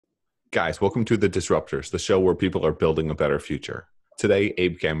Guys, welcome to The Disruptors, the show where people are building a better future. Today,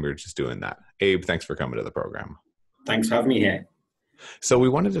 Abe Cambridge is doing that. Abe, thanks for coming to the program. Thanks for having me here. So we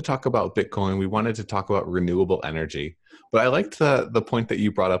wanted to talk about Bitcoin. We wanted to talk about renewable energy. But I liked the point that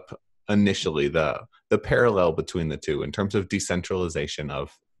you brought up initially, the parallel between the two in terms of decentralization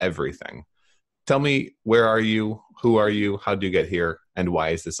of everything. Tell me, where are you? Who are you? How did you get here? And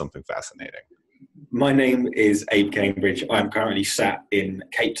why is this something fascinating? My name is Abe Cambridge. I'm currently sat in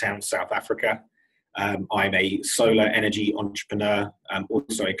Cape Town, South Africa. I'm a solar energy entrepreneur,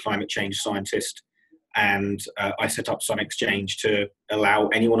 also a climate change scientist. And I set up Sun Exchange to allow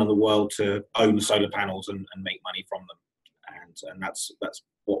anyone in the world to own solar panels and make money from them. And that's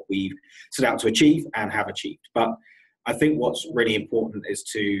what we've set out to achieve and have achieved. But I think what's really important is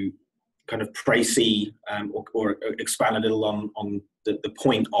to kind of précis or expand a little on the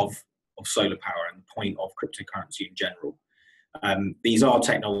point of solar power and the point of cryptocurrency in general. These are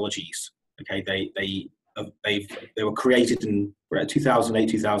technologies. Okay, they were created in 2008,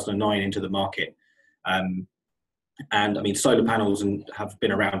 2009 into the market, and I mean solar panels have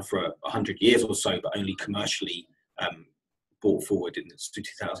been around for 100 years or so, but only commercially brought forward in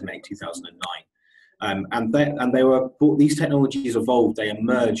 2008, 2009. And they were these technologies evolved. They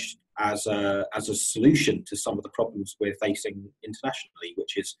emerged as a solution to some of the problems we're facing internationally,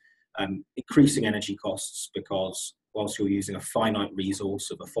 which is increasing energy costs, because whilst you're using a finite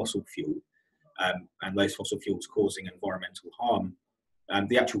resource of a fossil fuel, and those fossil fuels causing environmental harm,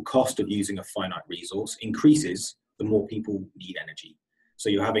 the actual cost of using a finite resource increases the more people need energy. So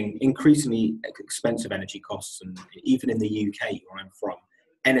you're having increasingly expensive energy costs, and even in the UK, where I'm from,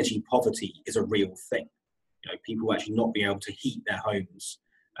 energy poverty is a real thing. You know, people actually not being able to heat their homes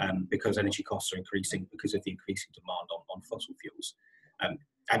because energy costs are increasing because of the increasing demand on fossil fuels.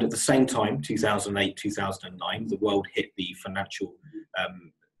 And at the same time, 2008, 2009, the world hit the financial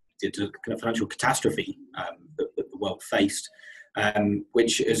catastrophe that the world faced,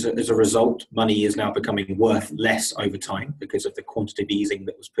 which as a result, money is now becoming worth less over time because of the quantitative easing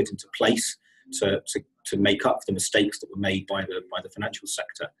that was put into place to make up the mistakes that were made by the financial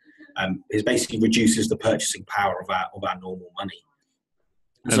sector. It basically reduces the purchasing power of our normal money.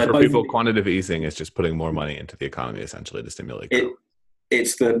 And so for people, quantitative easing is just putting more money into the economy, essentially, to stimulate growth.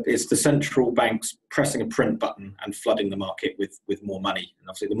 It's the central banks pressing a print button and flooding the market with more money. And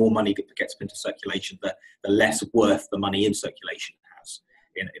obviously, the more money that gets into circulation, the less worth the money in circulation has,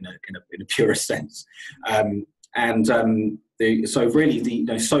 in a purest sense. So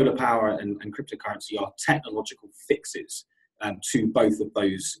really, solar power and cryptocurrency are technological fixes to both of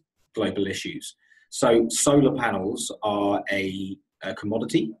those global issues. So solar panels are a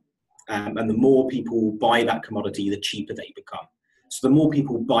commodity, and the more people buy that commodity, the cheaper they become. So the more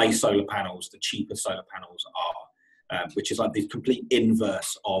people buy solar panels, the cheaper solar panels are, which is like the complete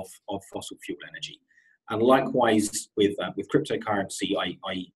inverse of fossil fuel energy. And likewise with cryptocurrency,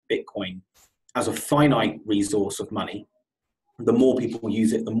 i.e. Bitcoin, as a finite resource of money, the more people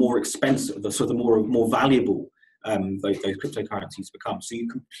use it, the more expensive, the more valuable those cryptocurrencies become. So you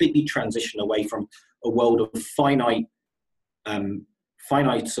completely transition away from a world of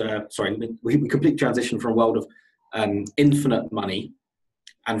we completely transition from a world of infinite money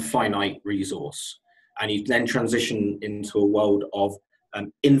and finite resource, and you then transition into a world of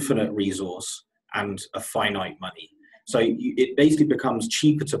infinite resource and a finite money. So it basically becomes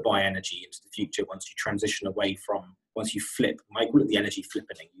cheaper to buy energy into the future once you transition away from, once you flip, I might call it the energy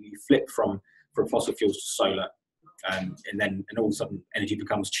flipping. You flip from fossil fuels to solar, and all of a sudden energy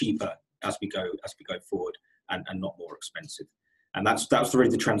becomes cheaper as we go forward and not more expensive. And that's really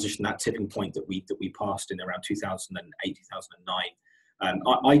the transition, that tipping point that we passed in around 2008, 2009.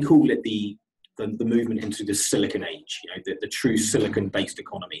 I call it the movement into the silicon age, the true silicon-based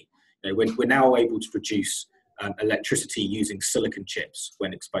economy. We're now able to produce electricity using silicon chips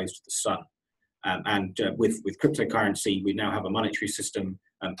when exposed to the sun. And with cryptocurrency, we now have a monetary system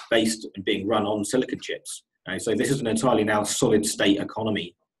based and being run on silicon chips. So this is an entirely now solid-state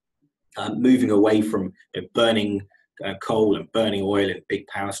economy, moving away from burning coal and burning oil in big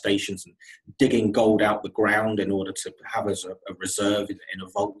power stations and digging gold out the ground in order to have as a reserve in a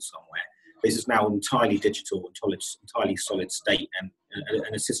vault somewhere. This is now entirely digital, entirely solid state, and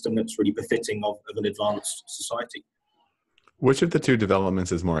a system that's really befitting of an advanced society. Which of the two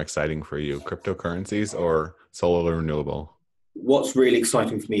developments is more exciting for you, cryptocurrencies or solar renewable? What's really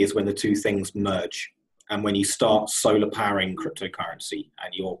exciting for me is when the two things merge. And when you start solar powering cryptocurrency,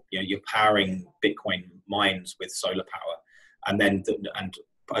 and you're powering Bitcoin mines with solar power, and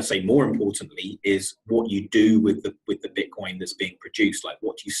I'd say more importantly is what you do with the Bitcoin that's being produced, like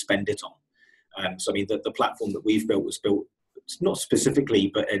what do you spend it on. So I mean, the platform that we've built was built not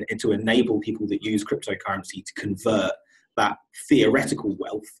specifically, but to enable people that use cryptocurrency to convert that theoretical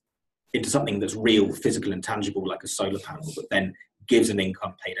wealth into something that's real, physical and tangible, like a solar panel, that then gives an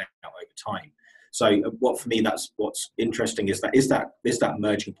income paid out over time. So for me, that's what's interesting is that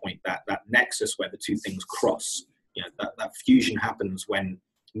merging point, that nexus where the two things cross. That fusion happens when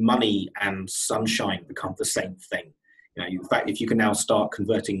money and sunshine become the same thing. In fact, if you can now start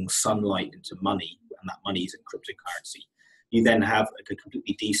converting sunlight into money, and that money is in cryptocurrency, you then have a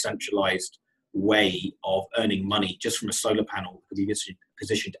completely decentralized way of earning money just from a solar panel that can be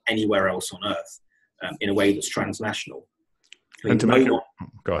positioned anywhere else on Earth in a way that's transnational.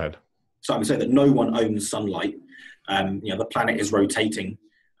 Go ahead. So I would say that no one owns sunlight. The planet is rotating.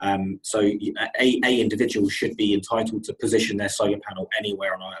 So a individual should be entitled to position their solar panel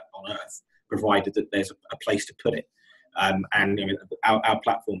anywhere on Earth, provided that there's a place to put it. Our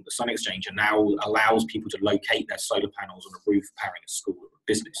platform, the Sun Exchange, now allows people to locate their solar panels on a roof powering a school or a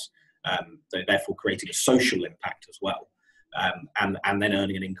business, therefore creating a social impact as well, and then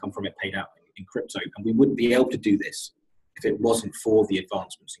earning an income from it paid out in crypto. And we wouldn't be able to do this if it wasn't for the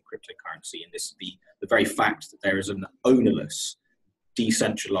advancements in cryptocurrency, and this the very fact that there is an ownerless,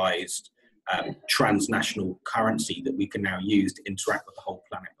 decentralized, transnational currency that we can now use to interact with the whole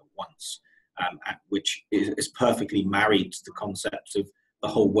planet at once. Which is perfectly married to the concept of the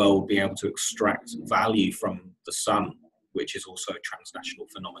whole world being able to extract value from the sun, which is also a transnational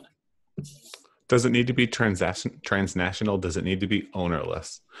phenomenon. Does it need to be transnational? Does it need to be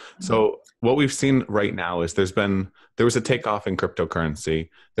ownerless? So what we've seen right now is there was a takeoff in cryptocurrency.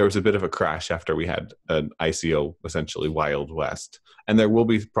 There was a bit of a crash after we had an ICO, essentially Wild West. And there will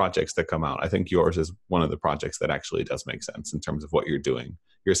be projects that come out. I think yours is one of the projects that actually does make sense in terms of what you're doing.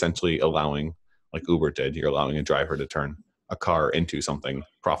 You're essentially allowing, like Uber did, you're allowing a driver to turn a car into something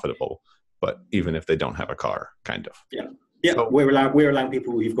profitable, but even if they don't have a car, kind of. Yeah. Yeah, so we're allowing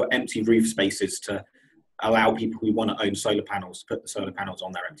people who've got empty roof spaces to allow people who want to own solar panels to put the solar panels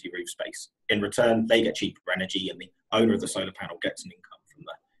on their empty roof space. In return, they get cheaper energy, and the owner of the solar panel gets an income from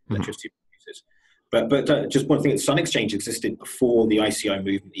the electricity producers. But just one thing: the Sun Exchange existed before the ICO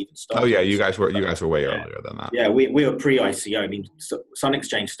movement even started. Oh yeah, you guys were way earlier than that. Yeah, we were pre-ICO. I mean, Sun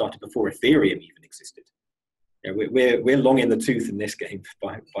Exchange started before Ethereum even existed. Yeah, we're long in the tooth in this game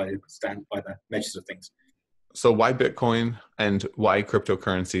by the measures of things. So why Bitcoin, and why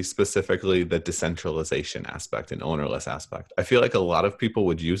cryptocurrency, specifically the decentralization aspect and ownerless aspect? I feel like a lot of people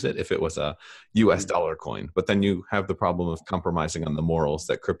would use it if it was a US dollar coin, but then you have the problem of compromising on the morals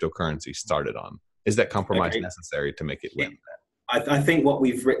that cryptocurrency started on. Is that compromise necessary to make it win? I think what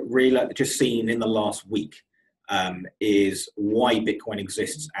we've really just seen in the last week is why Bitcoin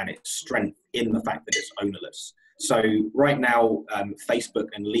exists and its strength in the fact that it's ownerless. So right now, Facebook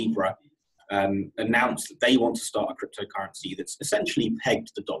and Libra announced that they want to start a cryptocurrency that's essentially pegged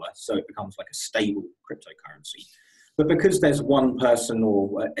to the dollar, so it becomes like a stable cryptocurrency. But because there's one person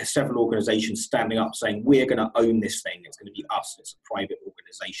or several organizations standing up saying, we're going to own this thing, it's going to be us, it's a private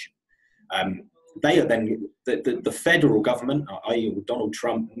organization, they are then, the federal government, i.e. Donald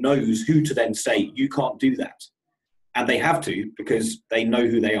Trump, knows who to then say, you can't do that. And they have to, because they know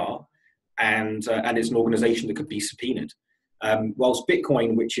who they are, and it's an organization that could be subpoenaed. Whilst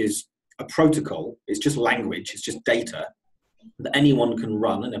Bitcoin, which is a protocol, it's just language, it's just data that anyone can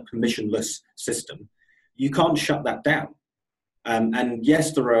run in a permissionless system, you can't shut that down. And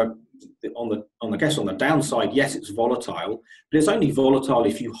yes, there are on the downside, yes, it's volatile, but it's only volatile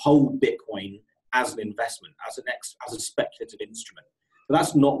if you hold Bitcoin as an investment, as a speculative instrument. But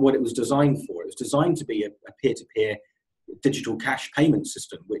that's not what it was designed for. It was designed to be a peer-to-peer digital cash payment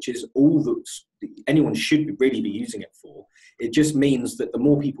system, which is all that anyone should really be using it for. It just means that the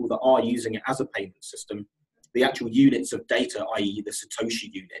more people that are using it as a payment system, the actual units of data, i.e. the Satoshi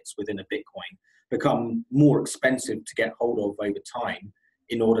units within a Bitcoin, become more expensive to get hold of over time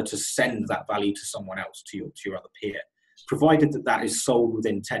in order to send that value to someone else, to your other peer. Provided that is sold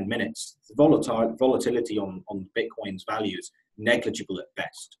within 10 minutes, the volatility on Bitcoin's value is negligible at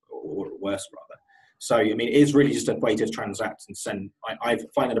best, or at worst rather. So, I mean, it is really just a way to transact and send. I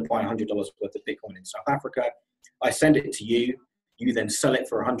find that I buy $100 worth of Bitcoin in South Africa. I send it to you. You then sell it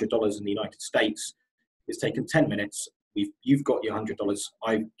for $100 in the United States. It's taken 10 minutes. You've got your $100.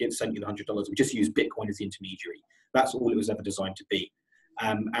 I've sent you the $100. We just use Bitcoin as the intermediary. That's all it was ever designed to be.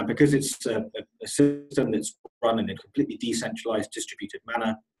 And because it's a system that's run in a completely decentralized, distributed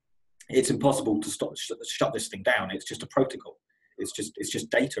manner, it's impossible to shut this thing down. It's just a protocol. It's just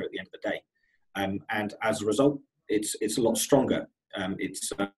data at the end of the day. And as a result, it's a lot stronger.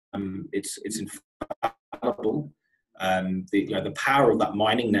 It's infallible. The power of that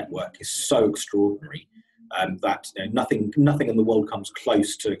mining network is so extraordinary that nothing in the world comes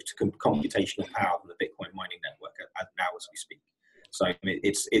close to computational power than the Bitcoin mining network now as we speak. So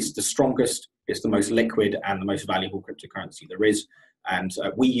it's the strongest, it's the most liquid and the most valuable cryptocurrency there is, and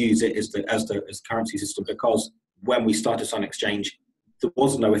we use it as the currency system because when we started Sun Exchange, there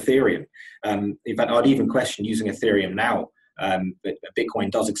was no Ethereum. In fact, I'd even question using Ethereum now, but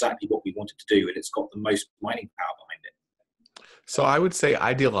Bitcoin does exactly what we wanted to do, and it's got the most mining power behind it. So I would say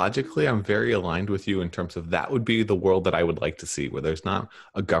ideologically, I'm very aligned with you in terms of that would be the world that I would like to see, where there's not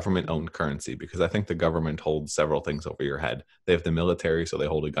a government-owned currency, because I think the government holds several things over your head. They have the military, so they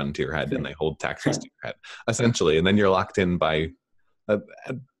hold a gun to your head, and they hold taxes to your head, essentially, and then you're locked in by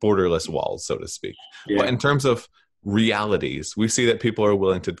borderless walls, so to speak. Yeah. But in terms of realities, we see that people are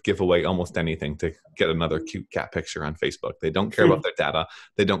willing to give away almost anything to get another cute cat picture on Facebook. They don't care about their data.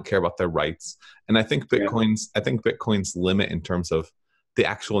 They don't care about their rights. And I think Bitcoin's limit in terms of the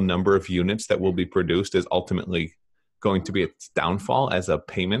actual number of units that will be produced is ultimately going to be its downfall as a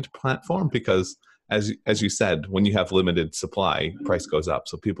payment platform, because as you said, when you have limited supply, price goes up.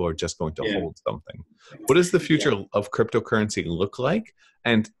 So people are just going to hold something. What does the future of cryptocurrency look like?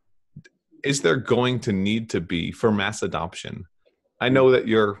 And is there going to need to be for mass adoption? I know that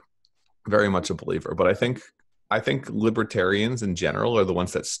you're very much a believer, but I think libertarians in general are the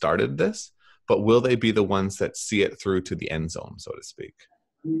ones that started this, but will they be the ones that see it through to the end zone, so to speak?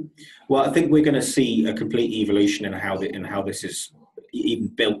 Well, I think we're going to see a complete evolution in how this is even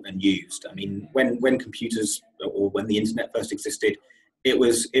built and used. I mean, when computers or when the internet first existed, it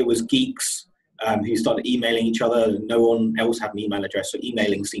was geeks who started emailing each other. No one else had an email address, so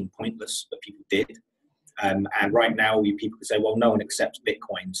emailing seemed pointless, but people did. And right now, people can say, well, no one accepts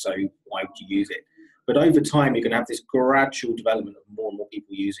Bitcoin, so why would you use it? But over time, you're going to have this gradual development of more and more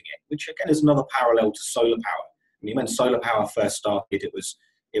people using it, which again is another parallel to solar power. I mean, when solar power first started, it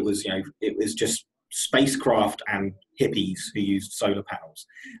was just spacecraft and hippies who used solar panels,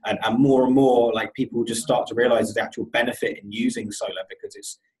 and more like people just start to realize the actual benefit in using solar, because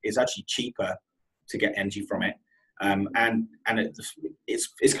it's actually cheaper to get energy from it, and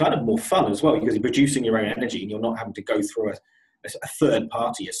it's kind of more fun as well, because you're producing your own energy and you're not having to go through a third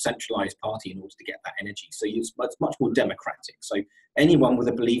party, a centralized party, in order to get that energy. So it's much more democratic. So anyone with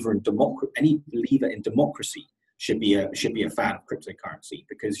a believer in democracy should be a fan of cryptocurrency,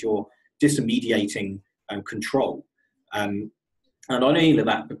 because you're disintermediating control. And not only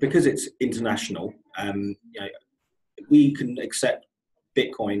that, but because it's international, we can accept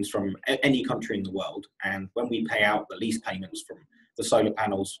Bitcoins from any country in the world. And when we pay out the lease payments from the solar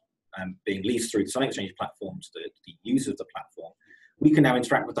panels being leased through the Sun Exchange platform to the users of the platform, we can now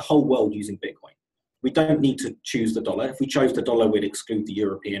interact with the whole world using Bitcoin. We don't need to choose the dollar. If we chose the dollar, we'd exclude the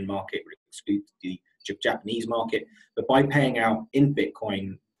European market, we'd exclude the Japanese market. But by paying out in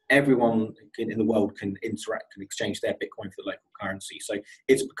Bitcoin, everyone in the world can interact and exchange their Bitcoin for the local currency. So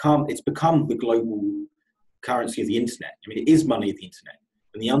it's become the global currency of the internet. I mean, it is money of the internet.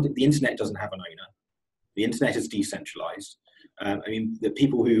 And the internet doesn't have an owner. The internet is decentralized. I mean, the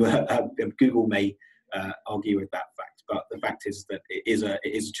people who Google may argue with that fact, but the fact is that it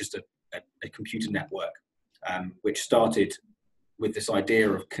is just a computer network, which started with this idea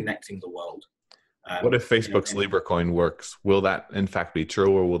of connecting the world. What if Facebook's Libra coin works? Will that in fact be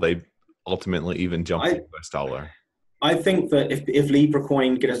true, or will they ultimately even jump to US dollar? I think that if Libra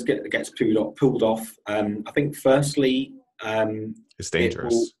coin gets pulled off, I think firstly, it's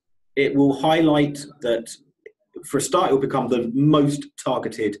dangerous. It will highlight that, for a start, it will become the most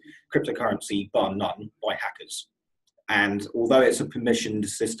targeted cryptocurrency bar none by hackers. And although it's a permissioned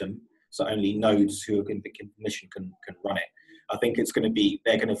system, so only nodes who are given permission can run it, I think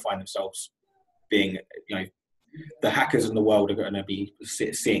they're going to find themselves being, the hackers in the world are going to be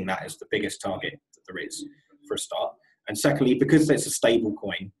seeing that as the biggest target that there is, for a start. And secondly, because it's a stable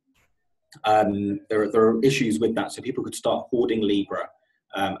coin, there are issues with that. So people could start hoarding Libra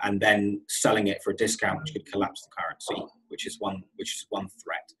and then selling it for a discount, which could collapse the currency, which is one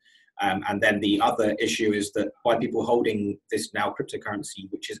threat. And then the other issue is that by people holding this now cryptocurrency,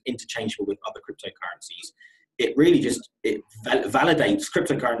 which is interchangeable with other cryptocurrencies, it really it validates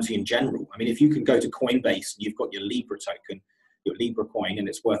cryptocurrency in general. I mean, if you can go to Coinbase and you've got your Libra token, your Libra coin, and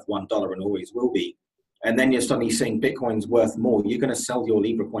it's worth $1 and always will be, and then you're suddenly seeing Bitcoin's worth more, you're going to sell your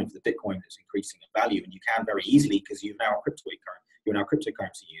Libra coin for the Bitcoin that's increasing in value, and you can very easily, because you're now a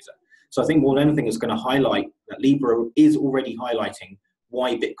cryptocurrency user. So I think more than anything, it's going to highlight that Libra is already highlighting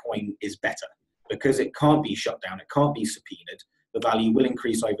why Bitcoin is better, because it can't be shut down, it can't be subpoenaed. The value will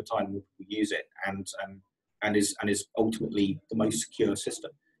increase over time when people use it, and is ultimately the most secure system.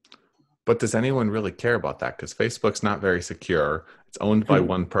 But does anyone really care about that? Because Facebook's not very secure. It's owned by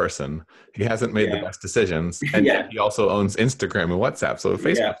one person. He hasn't made the Yeah. best decisions, and yet Yeah. he also owns Instagram and WhatsApp. So if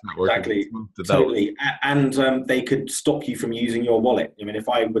Yeah, Facebook's not working, exactly. let's move to those. Totally. And they could stop you from using your wallet. I mean, if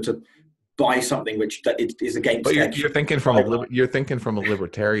I were to buy something which it is against But their you're thinking from you're thinking from a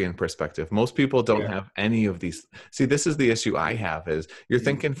libertarian perspective. Most people don't yeah. have any of these. See, this is the issue I have is you're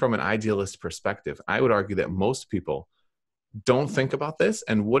thinking from an idealist perspective. I would argue that most people don't think about this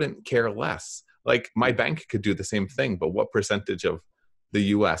and wouldn't care less. Like my bank could do the same thing, but what percentage of the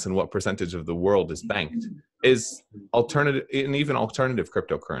US and what percentage of the world is banked is alternative, and even alternative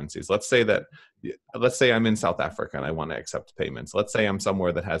cryptocurrencies. Let's say I'm in South Africa and I want to accept payments. Let's say I'm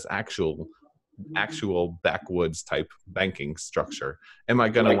somewhere that has actual backwoods type banking structure. Am I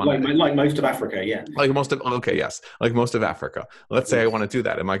going to want to, like most of Africa? Yeah. like most of, okay, yes, like most of Africa. Let's say I want to do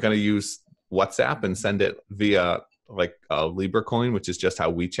that. Am I going to use WhatsApp and send it via like a Libra coin, which is just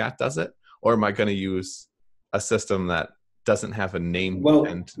how WeChat does it? Or am I going to use a system that doesn't have a name?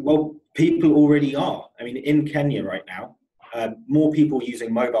 Well, people already are. I mean, in Kenya right now, more people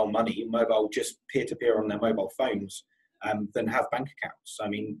using mobile just peer-to-peer on their mobile phones than have bank accounts. I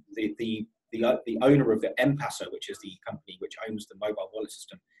mean, the owner of the M-Pesa, which is the company which owns the mobile wallet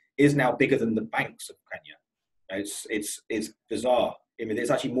system, is now bigger than the banks of Kenya. It's bizarre. I mean,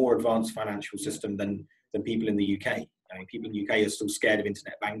 it's actually more advanced financial system than people in the UK. I mean, people in the UK are still scared of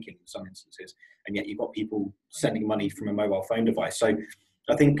internet banking in some instances, and yet you've got people sending money from a mobile phone device. So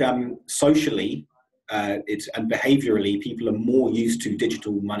I think socially and behaviorally, people are more used to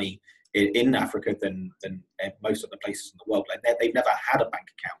digital money in Africa than most other places in the world. Like they've never had a bank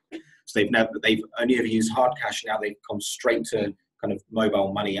account, so they've only ever used hard cash. Now they've gone straight to kind of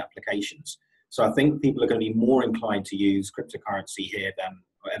mobile money applications. So I think people are going to be more inclined to use cryptocurrency here than,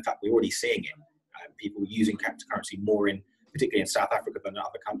 in fact, we're already seeing it. People using cryptocurrency more particularly in South Africa than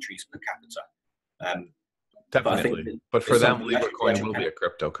other countries per capita. Definitely. But for them, Libra coin will be a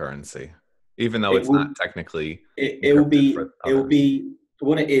cryptocurrency, even though it's not technically. It will be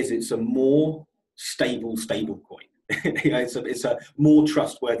what it is. It's a more stable coin. It's a more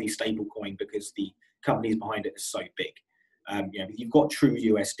trustworthy stable coin because the companies behind it are so big. You've got True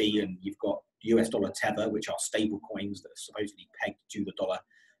USD and you've got US dollar Tether, which are stable coins that are supposedly pegged to the dollar.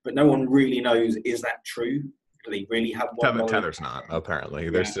 But no one really knows, is that true? Do they really have $1? Tether's not, apparently.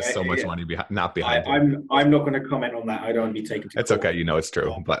 There's just so much money not behind it. I'm not going to comment on that. I don't want to be taken to court. It's okay. It's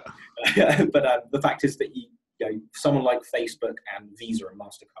true. But the fact is that someone like Facebook and Visa and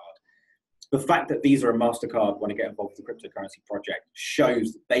MasterCard, the fact that Visa and MasterCard want to get involved with the cryptocurrency project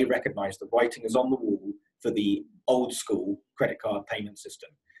shows that they recognize the writing is on the wall for the old school credit card payment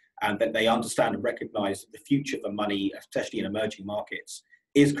system, and that they understand and recognize that the future for money, especially in emerging markets,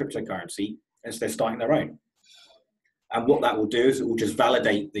 is cryptocurrency, as they're starting their own. And what that will do is it will just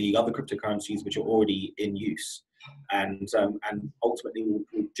validate the other cryptocurrencies which are already in use, and ultimately will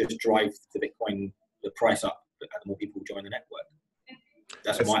just drive the price up as more people join the network.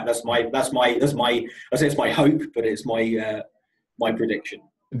 That's my hope, but it's my prediction.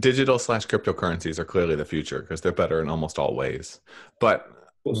 Digital / cryptocurrencies are clearly the future because they're better in almost all ways. But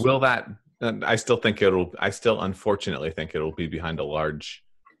will that? I still unfortunately think it'll be behind a large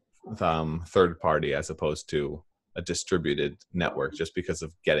third party as opposed to a distributed network, just because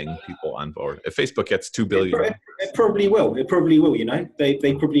of getting people on board. If Facebook gets 2 billion, it probably will. They probably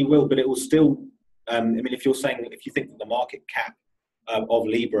will, but it will still. If you think that the market cap of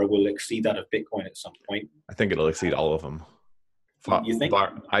Libra will exceed that of Bitcoin at some point, I think it'll exceed all of them. You think?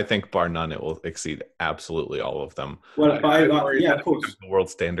 I think bar none, it will exceed absolutely all of them. Well, of course, the world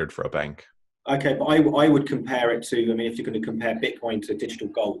standard for a bank. Okay, but I would compare it to. If you're going to compare Bitcoin to digital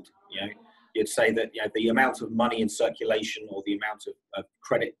gold, you'd say that the amount of money in circulation or the amount of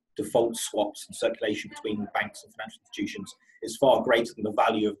credit default swaps in circulation between banks and financial institutions is far greater than the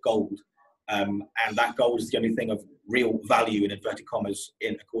value of gold, and that gold is the only thing of real value in inverted commas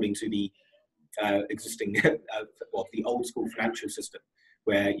according to the existing the old school financial system,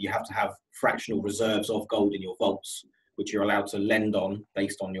 where you have to have fractional reserves of gold in your vaults, which you're allowed to lend on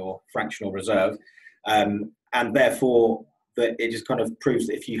based on your fractional reserve, and therefore that it just kind of proves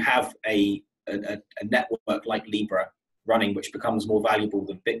that if you have a network like Libra running, which becomes more valuable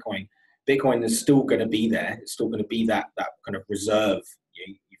than Bitcoin is still going to be there. It's still going to be that kind of reserve.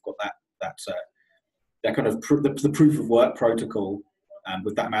 You've got that kind of the proof of work protocol.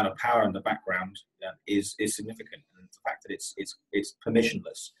 With that amount of power in the background is significant, and the fact that it's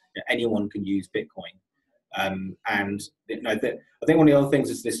permissionless, anyone can use Bitcoin, and I think one of the other things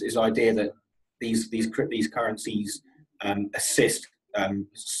is this idea that these currencies assist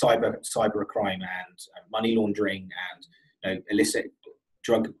cyber crime and money laundering and illicit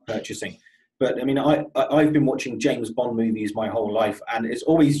drug purchasing, But I mean, I've been watching James Bond movies my whole life, and it's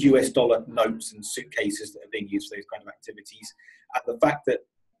always US dollar notes and suitcases that are being used for those kind of activities. And the fact that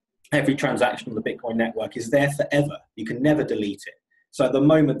every transaction on the Bitcoin network is there forever, you can never delete it. So at the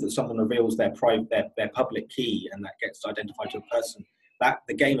moment that someone reveals their public key and that gets identified to a person, that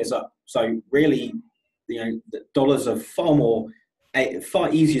the game is up. So really, the dollars are far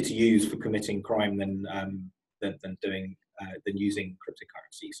easier to use for committing crime than using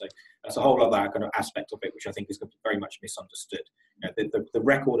cryptocurrency. So that's a whole other kind of aspect of it, which I think is very much misunderstood. The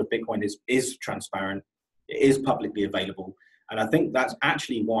record of Bitcoin is transparent, it is publicly available, and I think that's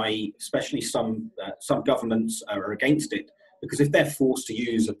actually why, especially some governments are against it, because if they're forced to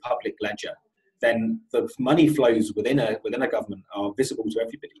use a public ledger, then the money flows within a government are visible to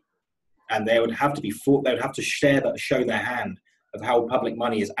everybody, and they would have to show their hand of how public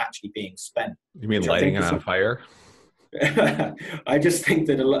money is actually being spent. You mean lighting it on fire? I just think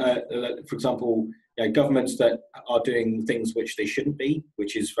that, for example, governments that are doing things which they shouldn't be,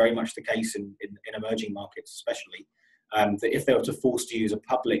 which is very much the case in emerging markets, especially, that if they were to force to use a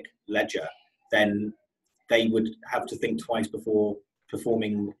public ledger, then they would have to think twice before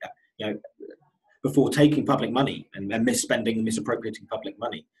before taking public money and misappropriating public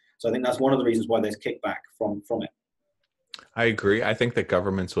money. So I think that's one of the reasons why there's kickback from it. I agree. I think that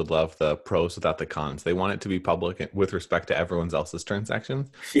governments would love the pros without the cons. They want it to be public with respect to everyone else's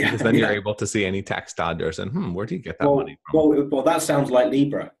transactions. Because then you're able to see any tax dodgers and where do you get that money from? Well, that sounds like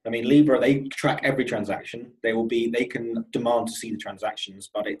Libra. I mean, Libra, they track every transaction. They can demand to see the transactions,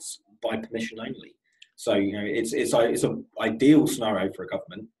 but it's by permission only. So it's an ideal scenario for a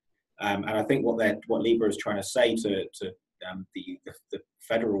government. And I think what Libra is trying to say to the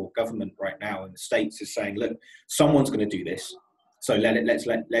federal government right now in the States is saying, look, someone's going to do this, so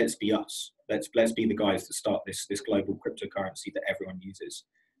let's be us. Let's be the guys that start this global cryptocurrency that everyone uses.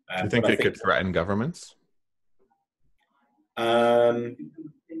 Do you think it could threaten governments?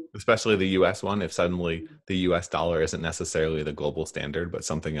 Especially the U.S. one, if suddenly the U.S. dollar isn't necessarily the global standard, but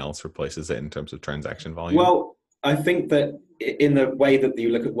something else replaces it in terms of transaction volume? Well, I think that in the way that you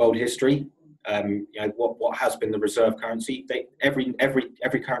look at world history, what has been the reserve currency? Every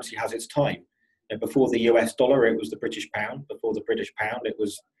currency has its time. Before the US dollar, it was the British pound. Before the British pound, it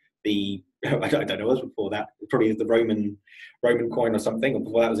was I don't know what was before that. Probably the Roman coin or something. Or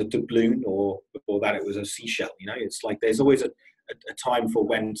before that was a doubloon, or before that it was a seashell. It's like there's always a time for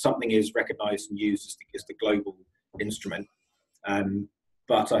when something is recognized and used as the global instrument.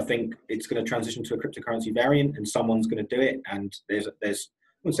 But I think it's going to transition to a cryptocurrency variant, and someone's going to do it. And there's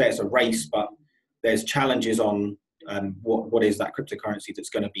I wouldn't say it's a race, but there's challenges on what is that cryptocurrency that's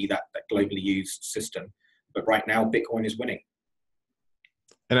going to be that globally used system. But right now, Bitcoin is winning.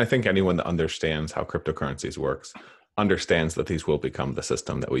 And I think anyone that understands how cryptocurrencies works understands that these will become the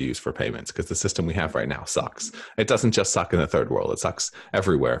system that we use for payments, because the system we have right now sucks. It doesn't just suck in the third world. It sucks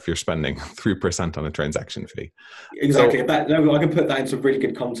everywhere if you're spending 3% on a transaction fee. Exactly. So, I can put that into really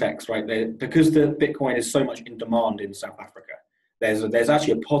good context right there. Because the Bitcoin is so much in demand in South Africa, there's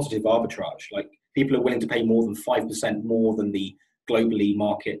actually a positive arbitrage. Like, people are willing to pay more than 5% more than the globally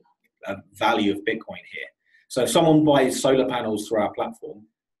market value of Bitcoin here. So if someone buys solar panels through our platform,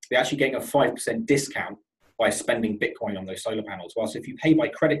 they're actually getting a 5% discount by spending Bitcoin on those solar panels. Whilst if you pay by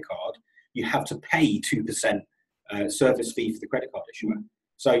credit card, you have to pay 2% service fee for the credit card issuer.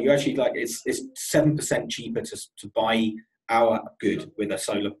 So you actually it's 7% cheaper to buy our good with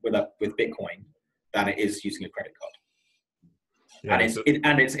Bitcoin than it is using a credit card. Yeah,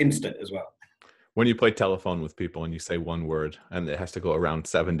 and it's instant as well. When you play telephone with people and you say one word and it has to go around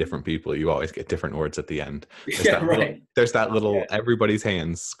 7 different people, you always get different words at the end. There's that little everybody's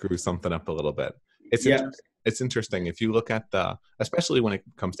hands screw something up a little bit. It's interesting if you look at especially when it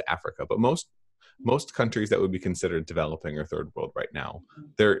comes to Africa, but most countries that would be considered developing or third world right now,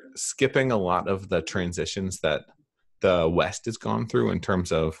 they're skipping a lot of the transitions that the West has gone through in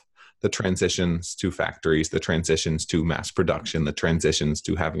terms of the transitions to factories, the transitions to mass production, the transitions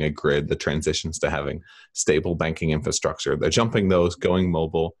to having a grid, the transitions to having stable banking infrastructure. They're jumping those, going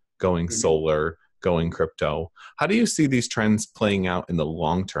mobile, going solar, going crypto. How do you see these trends playing out in the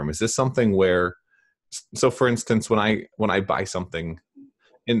long term? Is this something where, so for instance, when I buy something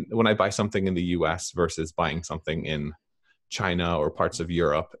in the US versus buying something in China or parts of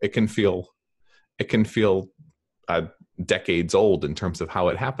Europe, it can feel decades old in terms of how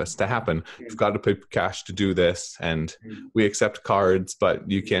it happens to happen. You've got to pay cash to do this, and we accept cards, but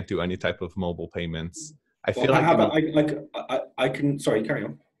you can't do any type of mobile payments. I feel I can. Sorry, carry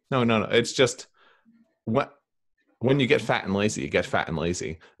on. No. It's just when you get fat and lazy, you get fat and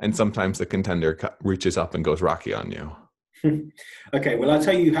lazy, and sometimes the contender reaches up and goes Rocky on you. Okay, well, I'll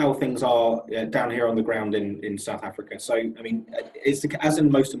tell you how things are down here on the ground in South Africa. So, I mean, as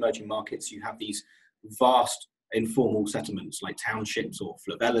in most emerging markets, you have these vast informal settlements like townships or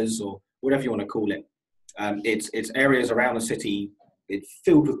favelas or whatever you want to call it. It's areas around the city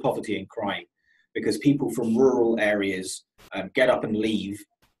filled with poverty and crime because people from rural areas get up and leave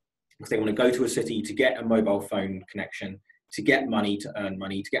because they want to go to a city to get a mobile phone connection, to get money, to earn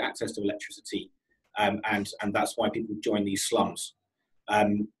money, to get access to electricity. And that's why people join these slums.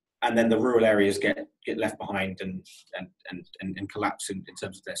 And then the rural areas get left behind and collapse in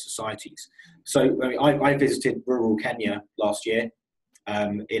terms of their societies. So I visited rural Kenya last year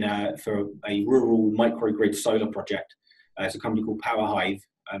for a rural microgrid solar project. It's a company called Power Hive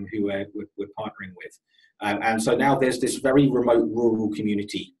who we're partnering with. And so now there's this very remote rural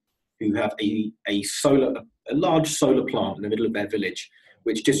community who have a large solar plant in the middle of their village,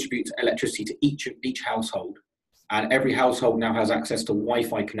 which distributes electricity to each household. And every household now has access to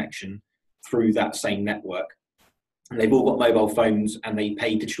Wi-Fi connection through that same network. And they've all got mobile phones and they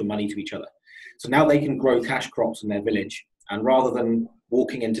pay digital money to each other. So now they can grow cash crops in their village. And rather than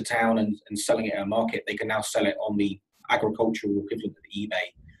walking into town and selling it at a market, they can now sell it on the agricultural equivalent of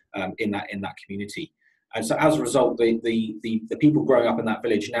eBay in that community. And so as a result, the people growing up in that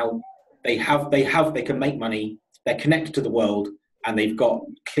village now, they can make money, they're connected to the world, and they've got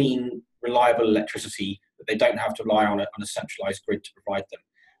clean, reliable electricity that they don't have to rely on a centralized grid to provide them.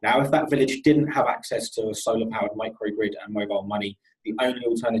 Now, if that village didn't have access to a solar-powered microgrid and mobile money, the only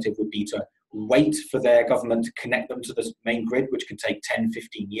alternative would be to wait for their government to connect them to the main grid, which can take 10,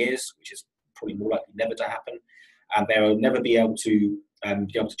 15 years, which is probably more likely never to happen. And they will never be able to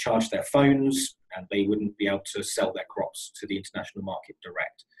charge their phones, and they wouldn't be able to sell their crops to the international market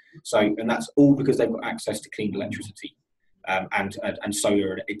direct. So, and that's all because they've got access to clean electricity. And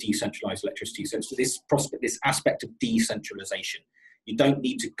solar and decentralized electricity. So it's this aspect of decentralization. You don't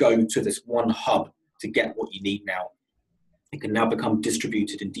need to go to this one hub to get what you need now. It can now become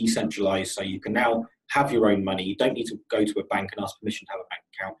distributed and decentralized. So you can now have your own money. You don't need to go to a bank and ask permission to have a bank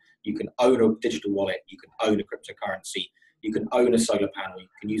account. You can own a digital wallet. You can own a cryptocurrency. You can own a solar panel. You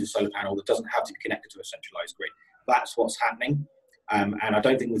can use a solar panel that doesn't have to be connected to a centralized grid. That's what's happening. And I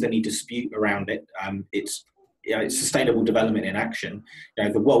don't think there's any dispute around it. It's sustainable development in action.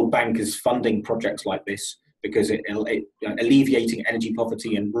 The World Bank is funding projects like this because alleviating energy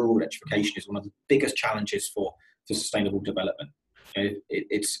poverty and rural electrification is one of the biggest challenges for sustainable development.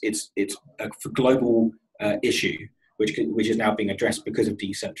 It's a global issue which is now being addressed because of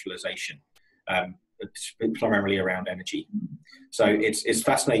decentralization, primarily around energy. So it's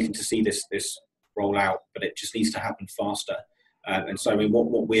fascinating to see this roll out, but it just needs to happen faster. And so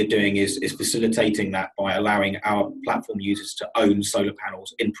what we're doing is facilitating that by allowing our platform users to own solar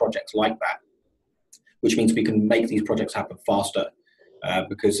panels in projects like that, which means we can make these projects happen faster.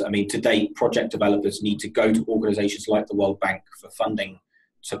 Because, to date, project developers need to go to organizations like the World Bank for funding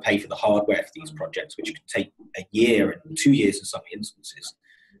to pay for the hardware for these projects, which could take a year and 2 years in some instances.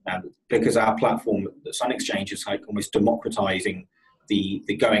 Because our platform, the Sun Exchange, is like almost democratizing the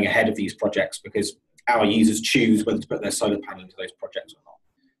going ahead of these projects, because our users choose whether to put their solar panel into those projects or not.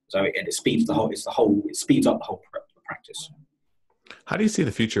 So it speeds it speeds up the whole practice. How do you see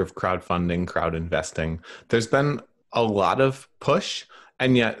the future of crowdfunding, crowd investing? There's been a lot of push,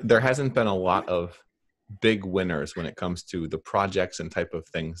 and yet there hasn't been a lot of big winners when it comes to the projects and type of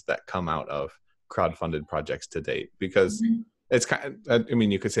things that come out of crowdfunded projects to date. Because it's kind of,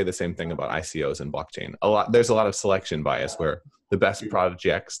 you could say the same thing about ICOs and blockchain. There's a lot of selection bias where the best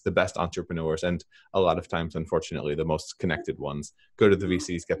projects, the best entrepreneurs, and a lot of times, unfortunately, the most connected ones go to the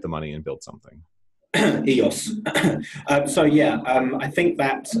VCs, get the money, and build something. EOS. I think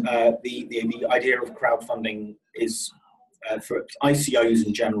that the idea of crowdfunding is for ICOs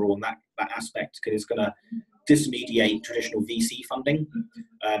in general, and that aspect is going to dismediate traditional VC funding.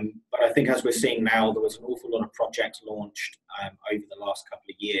 But I think, as we're seeing now, there was an awful lot of projects launched over the last couple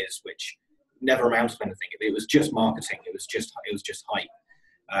of years, which never amounted to anything. It was just marketing. It was just hype,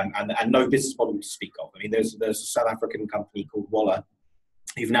 and no business model to speak of. There's a South African company called Walla,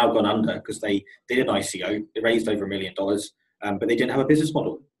 who've now gone under because they did an ICO. They raised over $1 million, but they didn't have a business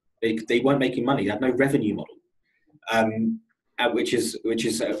model. They weren't making money. They had no revenue model, which is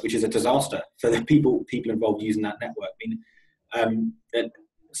a disaster for the people involved using that network.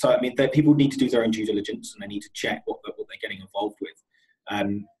 People need to do their own due diligence, and they need to check what they're getting involved with.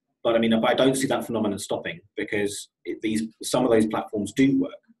 But I don't see that phenomenon stopping, because some of those platforms do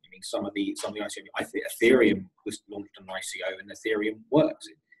work. Some of the ICO, I think Ethereum was launched on ICO, and Ethereum works.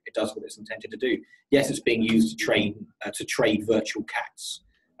 It does what it's intended to do. Yes, it's being used to trade virtual cats.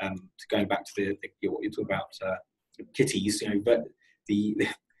 Going back to what you talk about kitties, but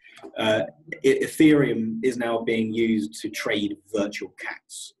Ethereum is now being used to trade virtual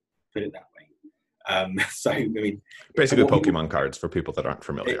cats, put it that way. So I mean, basically Pokemon cards for people that aren't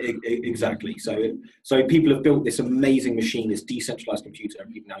familiar. Exactly. So people have built this amazing machine, this decentralized computer,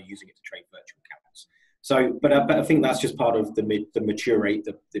 and people are now using it to trade virtual cats. So, but I think that's just part of the maturing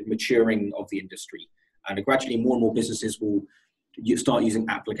of the industry, and gradually more and more businesses will start using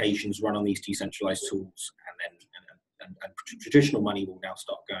applications run on these decentralized tools, and traditional money will now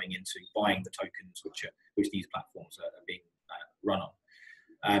start going into buying the tokens which these platforms are being run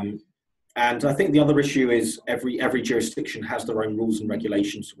on. And I think the other issue is every jurisdiction has their own rules and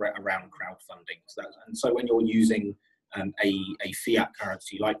regulations around crowdfunding. So when you're using a fiat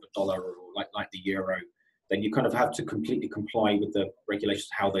currency like the dollar or like the euro, then you kind of have to completely comply with the regulations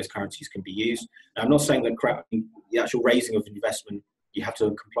of how those currencies can be used. Now, I'm not saying that the actual raising of investment, you have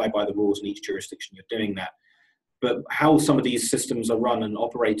to comply by the rules in each jurisdiction you're doing that. But how some of these systems are run and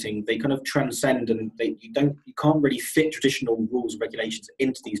operating, they kind of transcend, and you can't really fit traditional rules and regulations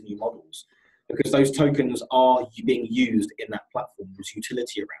into these new models, because those tokens are being used in that platform. There's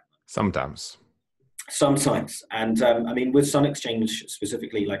utility around them. Sometimes. And I mean, with Sun Exchange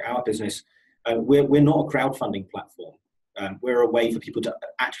specifically, like our business, we're not a crowdfunding platform. We're a way for people to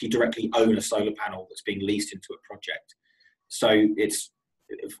actually directly own a solar panel that's being leased into a project. So it's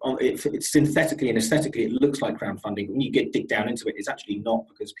synthetically and aesthetically, it looks like crowdfunding. When you dig down into it, it's actually not,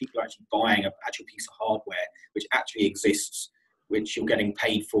 because people are actually buying an actual piece of hardware which actually exists, which you're getting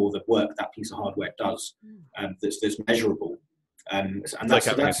paid for the work that piece of hardware does, that's measurable.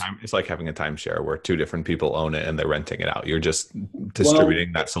 It's like having a timeshare where two different people own it and they're renting it out. You're just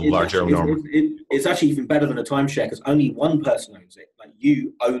distributing that to larger normal. It's actually even better than a timeshare, because only one person owns it. Like,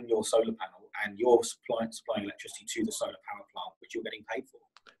 you own your solar panel and you're supplying electricity to the solar power plant, which you're getting paid for.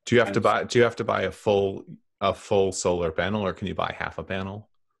 Do you have to buy a full solar panel, or can you buy half a panel?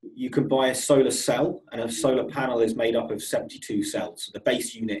 You can buy a solar cell, and a solar panel is made up of 72 cells. So the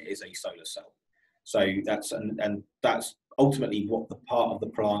base unit is a solar cell. So that's ultimately what the part of the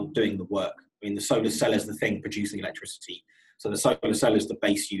plant doing the work. I mean, the solar cell is the thing producing electricity. So the solar cell is the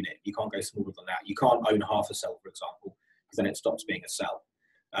base unit. You can't go smaller than that. You can't own half a cell, for example, because then it stops being a cell.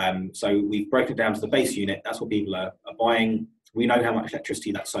 So we've broken it down to the base unit. That's what people are buying. We know how much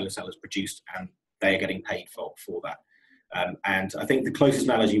electricity that solar cell has produced, and they are getting paid for that. And I think the closest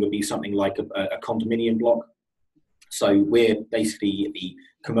analogy would be something like a condominium block. So we're basically the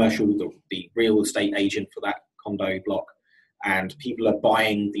the real estate agent for that condo block, and people are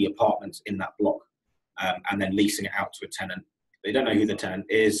buying the apartments in that block and then leasing it out to a tenant. They don't know who the tenant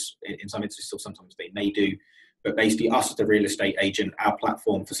is. In some instances, or sometimes they may do. But basically, us as the real estate agent, our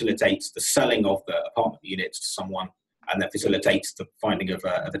platform facilitates the selling of the apartment units to someone, and that facilitates the finding of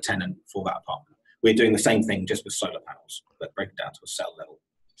a tenant for that apartment. We're doing the same thing just with solar panels, but break it down to a cell level.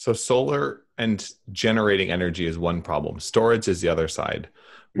 So solar and generating energy is one problem. Storage is the other side.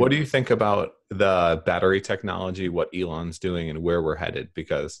 What do you think about the battery technology, what Elon's doing, and where we're headed?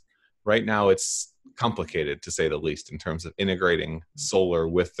 Because right now it's complicated, to say the least, in terms of integrating solar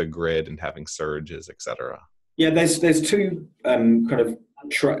with the grid and having surges, et cetera. Yeah, there's two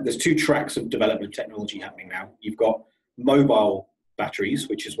there's two tracks of development technology happening now. You've got mobile batteries,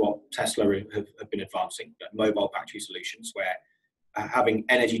 which is what Tesla have been advancing, mobile battery solutions, where having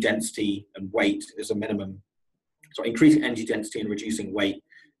energy density and weight as a minimum, so increasing energy density and reducing weight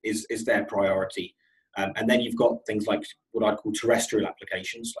is their priority. And then you've got things like what I'd call terrestrial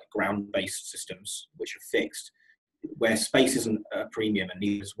applications, like ground-based systems, which are fixed, where space isn't a premium and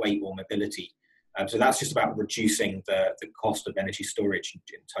neither is weight or mobility. So that's just about reducing the cost of energy storage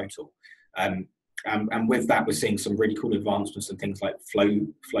in total. And with that, we're seeing some really cool advancements in things like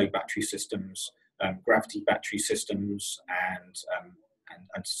flow battery systems, gravity battery systems,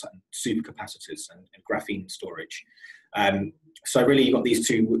 and supercapacitors and graphene storage. So really, you've got these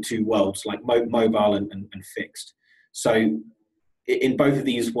two worlds, like mobile and fixed. So in both of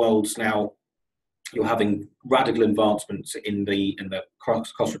these worlds now, you're having radical advancements in the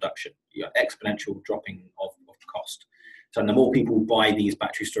cost reduction, exponential dropping of cost. So the more people buy these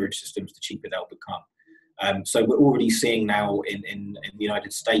battery storage systems, the cheaper they'll become. So we're already seeing now in the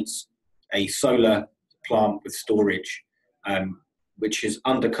United States a solar plant with storage, which has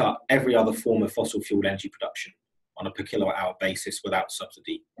undercut every other form of fossil fuel energy production on a per kilowatt hour basis without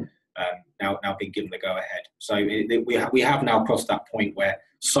subsidy. Now being given the go ahead. So we have now crossed that point where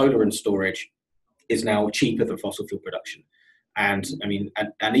solar and storage is now cheaper than fossil fuel production, and I mean,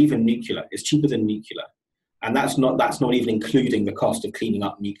 and even nuclear is cheaper than nuclear, and that's not even including the cost of cleaning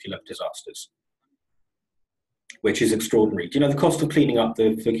up nuclear disasters, which is extraordinary. Do you know the cost of cleaning up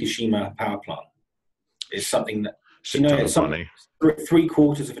the Fukushima power plant is something that Do you Shit know ton it's of money.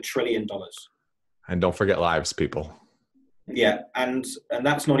 $750 billion? And don't forget lives, people. Yeah, and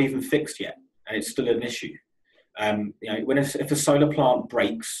that's not even fixed yet, and it's still an issue. If a solar plant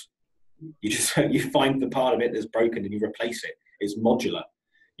breaks, you find the part of it that's broken and you replace it. It's modular.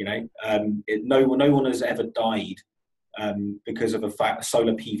 No one has ever died because of a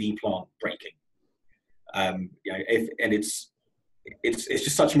solar PV plant breaking. It's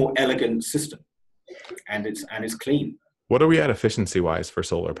just such a more elegant system, and it's clean. What are we at efficiency wise for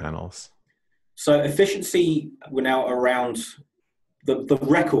solar panels? So efficiency, we're now around, the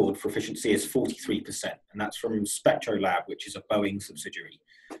record for efficiency is 43%, and that's from SpectroLab, which is a Boeing subsidiary.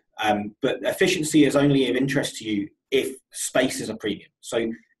 But efficiency is only of interest to you if space is a premium.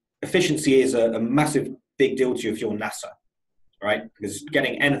 So efficiency is a massive, big deal to you if you're NASA, right? Because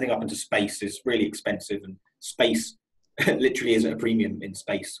getting anything up into space is really expensive, and space literally is at a premium in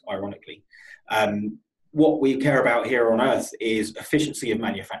space, ironically. What we care about here on Earth is efficiency of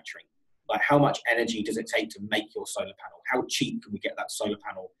manufacturing. Like, how much energy does it take to make your solar panel? How cheap can we get that solar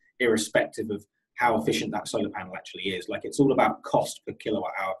panel, irrespective of how efficient that solar panel actually is? Like, it's all about cost per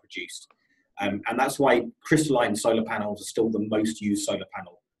kilowatt hour produced. And that's why crystalline solar panels are still the most used solar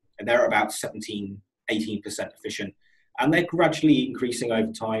panel. And they're about 17, 18% efficient. And they're gradually increasing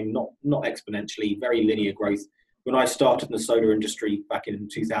over time, not exponentially, very linear growth. When I started in the solar industry back in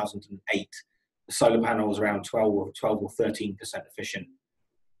 2008, the solar panel was around 12 or 13% efficient.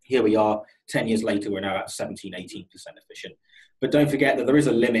 Here we are, 10 years later, we're now at 17, 18% efficient. But don't forget that there is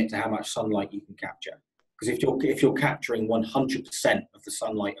a limit to how much sunlight you can capture. Because if you're capturing 100% of the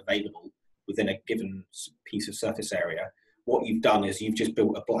sunlight available within a given piece of surface area, what you've done is you've just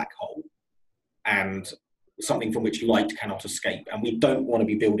built a black hole and something from which light cannot escape. And we don't want to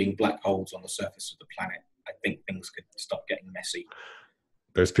be building black holes on the surface of the planet. I think things could start getting messy.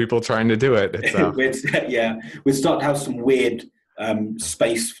 There's people trying to do it. Yeah, we'd start to have some weird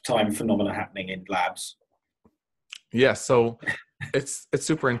space-time phenomena happening in labs. Yeah, so it's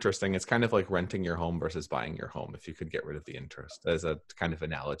super interesting. It's kind of like renting your home versus buying your home, if you could get rid of the interest, as a kind of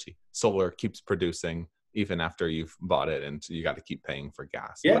analogy. Solar keeps producing even after you've bought it, and you got to keep paying for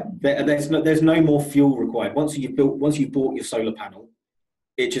gas. Yeah, there's no more fuel required. Once you've bought your solar panel,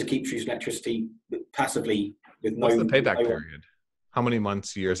 it just keeps using electricity passively with no. What's the payback period? How many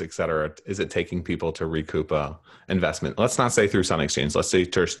months, years, et cetera, is it taking people to recoup a investment? Let's not say through Sun Exchange. Let's say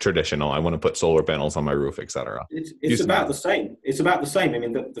traditional. I want to put solar panels on my roof, et cetera. It's about the same. It's about the same. I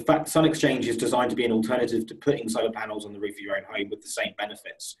mean, the fact Sun Exchange is designed to be an alternative to putting solar panels on the roof of your own home with the same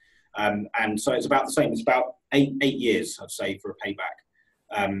benefits. And so it's about the same. It's about eight years, I'd say, for a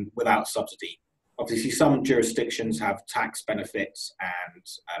payback without subsidy. Obviously, some jurisdictions have tax benefits and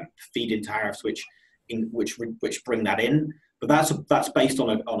feed-in tariffs, which bring that in. But that's based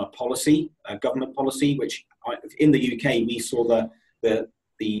on a policy, a government policy, which in the UK we saw the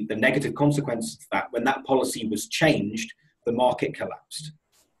negative consequences of that. When that policy was changed, the market collapsed.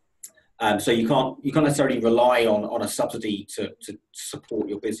 So you can't necessarily rely on a subsidy to support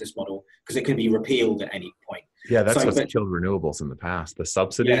your business model, because it can be repealed at any point. Yeah, that's what's killed renewables in the past: the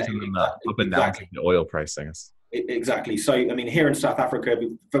subsidies, yeah, and then the up and down to the oil pricing. Exactly. So I mean, here in South Africa,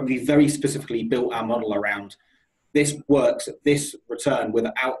 we very specifically built our model around this works at this return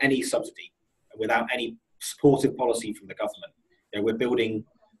without any subsidy, without any supportive policy from the government. We're building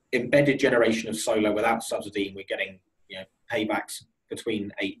embedded generation of solar without subsidy, and we're getting paybacks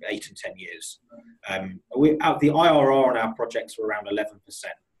between 8 and 10 years. The IRR on our projects were around 11%,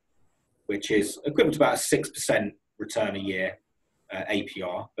 which is equivalent to about a 6% return a year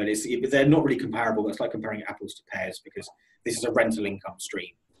APR. But they're not really comparable. It's like comparing apples to pears, because this is a rental income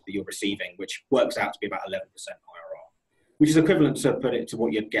stream that you're receiving, which works out to be about 11% IRR, which is equivalent to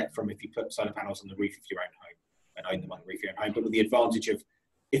what you'd get from if you put solar panels on the roof of your own home and own them on the roof of your own home. But with the advantage of,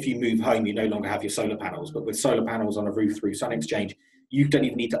 if you move home, you no longer have your solar panels. But with solar panels on a roof through Sun Exchange, you don't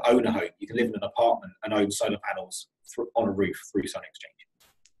even need to own a home. You can live in an apartment and own solar panels on a roof through Sun Exchange.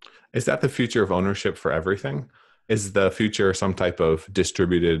 Is that the future of ownership for everything? Is the future some type of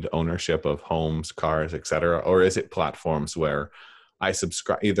distributed ownership of homes, cars, et cetera? Or is it platforms where I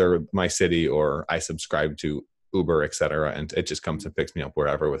subscribe, either my city or I subscribe to Uber, et cetera, and it just comes and picks me up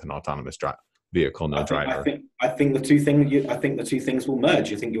wherever with an autonomous vehicle, no driver? I think the two things will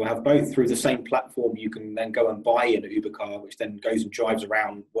merge. I think you'll have both. Through the same platform, you can then go and buy an Uber car, which then goes and drives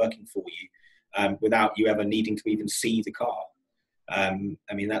around working for you, without you ever needing to even see the car. I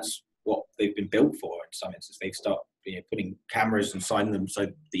mean, that's what they've been built for. In some instances, they start putting cameras inside them, so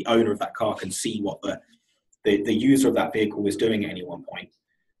the owner of that car can see what the user of that vehicle is doing at any one point.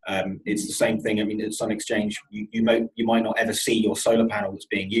 It's the same thing. I mean, at Sun Exchange, you might not ever see your solar panel that's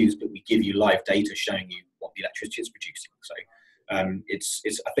being used, but we give you live data showing you what what the electricity it's producing. So it's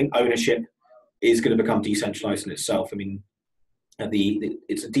I think ownership is going to become decentralized in itself. I mean,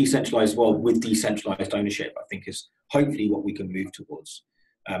 it's a decentralized world with decentralized ownership, I think, is hopefully what we can move towards,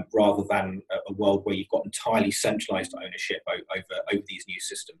 rather than a world where you've got entirely centralized ownership over these new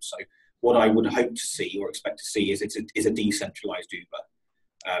systems. So what I would hope to see or expect to see is a decentralized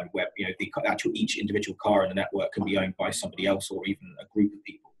Uber, where the actual each individual car in the network can be owned by somebody else or even a group of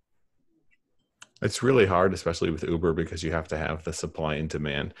people. It's really hard, especially with Uber, because you have to have the supply and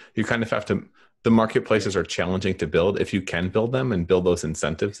demand. You kind of have to, the marketplaces are challenging to build. If you can build them and build those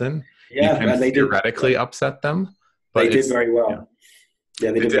incentives in, you can theoretically upset them. But they did very well.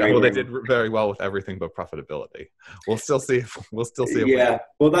 Yeah, they did very well. They did very well with everything but profitability. We'll still see. Well,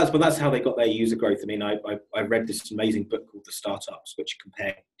 that's how they got their user growth. I mean, I read this amazing book called The Startups, which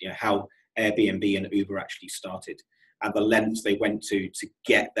compared how Airbnb and Uber actually started, and the lengths they went to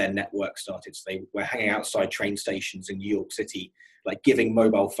get their network started. So they were hanging outside train stations in New York City, like giving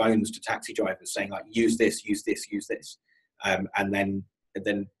mobile phones to taxi drivers, saying like, use this, and then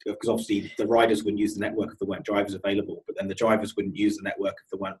because obviously the riders wouldn't use the network if there weren't drivers available, but then the drivers wouldn't use the network if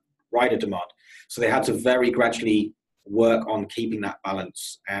there weren't rider demand. So they had to very gradually work on keeping that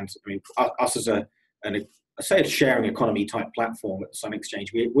balance. And I mean, us as a sharing economy type platform at the Sun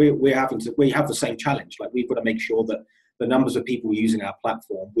Exchange, we have the same challenge. Like, we've got to make sure that the numbers of people using our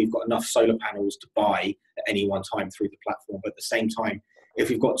platform, we've got enough solar panels to buy at any one time through the platform. But at the same time, if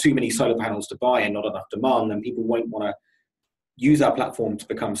we've got too many solar panels to buy and not enough demand, then people won't want to use our platform to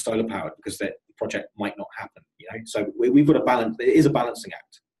become solar powered, because the project might not happen. So we've got to balance. It is a balancing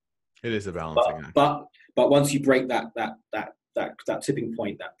act. It is a balancing act. But once you break that tipping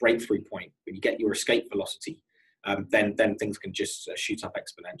point, that breakthrough point, when you get your escape velocity, then things can just shoot up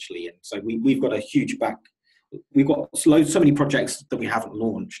exponentially. And so we've got a huge we've got so many projects that we haven't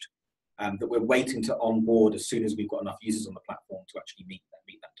launched, that we're waiting to onboard as soon as we've got enough users on the platform to actually meet that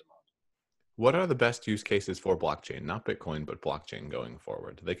demand. What are the best use cases for blockchain, not Bitcoin, but blockchain going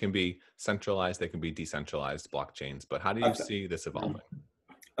forward? They can be centralized, they can be decentralized blockchains, but how do you see this evolving?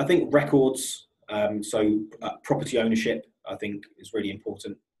 I think records, property ownership, I think, is really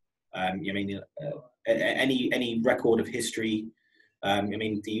important. Any record of history.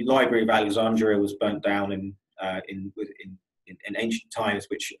 The Library of Alexandria was burnt down in ancient times,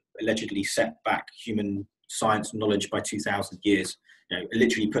 which allegedly set back human science knowledge by 2,000 years. It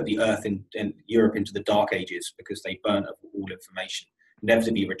literally put the Earth in Europe into the Dark Ages, because they burnt up all information, never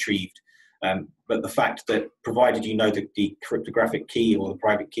to be retrieved. But the fact that, provided you know the cryptographic key or the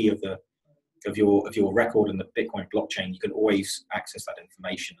private key of your record in the Bitcoin blockchain, you can always access that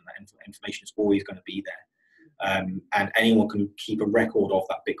information, and that information is always going to be there. And anyone can keep a record of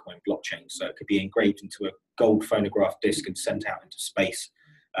that Bitcoin blockchain. So it could be engraved into a gold phonograph disc and sent out into space,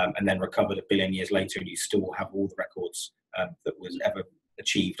 and then recovered 1 billion years later, and you still have all the records that was ever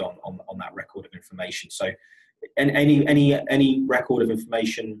achieved on that record of information. So any record of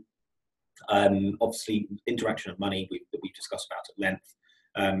information, obviously interaction of money that we've discussed about at length,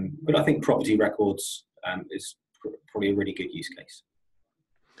 but I think property records is probably a really good use case.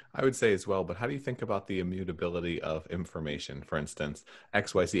 I would say as well, but how do you think about the immutability of information? For instance,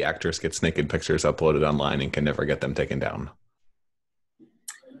 XYZ actress gets naked pictures uploaded online and can never get them taken down.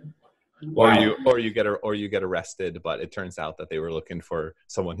 Wow. Or you get arrested, but it turns out that they were looking for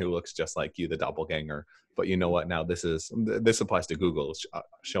someone who looks just like you, the doppelganger. But you know what? Now this applies to Google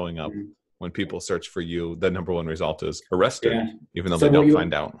showing up when people search for you. The number one result is arrested, even though they don't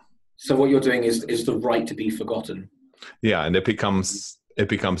find out. So what you're doing is the right to be forgotten. Yeah, and it becomes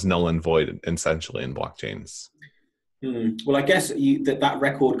null and void essentially in blockchains. Well, I guess that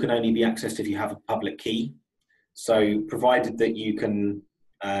record can only be accessed if you have a public key. So provided that you can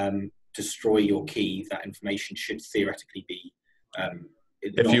destroy your key, that information should theoretically be.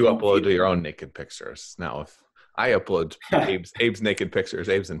 If you upload your own naked pictures. Now, if I upload Abe's naked pictures,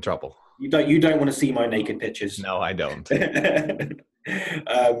 Abe's in trouble. You don't want to see my naked pictures. No, I don't.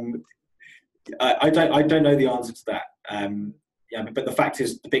 I don't know the answer to that. But the fact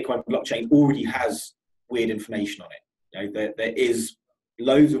is, the Bitcoin blockchain already has weird information on it. There is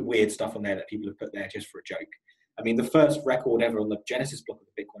loads of weird stuff on there that people have put there just for a joke. I mean, the first record ever on the Genesis block of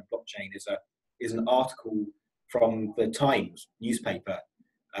the Bitcoin blockchain is an article from the Times newspaper,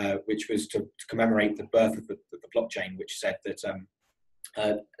 which was to commemorate the birth of the blockchain, which said that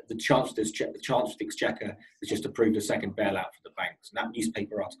the Chancellor of the Exchequer has just approved a second bailout for the banks. And that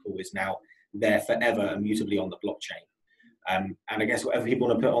newspaper article is now there forever, immutably on the blockchain. And I guess whatever people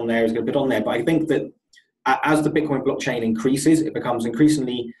want to put on there is going to put on there. But I think that as the Bitcoin blockchain increases, it becomes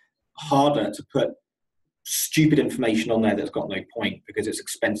increasingly harder to put stupid information on there that's got no point, because it's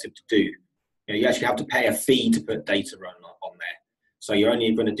expensive to do. You actually have to pay a fee to put data on there. So you're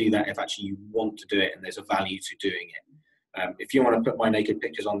only going to do that if actually you want to do it and there's a value to doing it. If you want to put my naked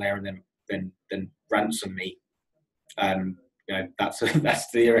pictures on there and then ransom me, that's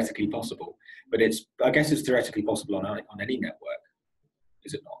theoretically possible. But I guess it's theoretically possible on any network,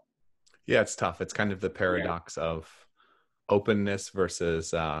 is it not? Yeah, it's tough. It's kind of the paradox of openness versus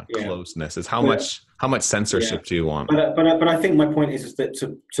closeness. Is how much censorship do you want? But I think my point is that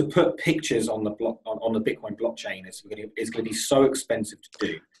to put pictures on the Bitcoin blockchain is going to be so expensive to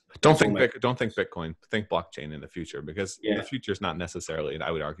do. Don't think Bitcoin. Think blockchain in the future, because the future is not necessarily, and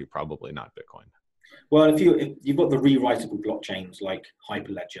I would argue probably not Bitcoin. Well, if you've got the rewritable blockchains like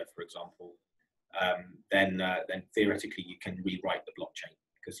Hyperledger, for example, then theoretically you can rewrite the blockchain,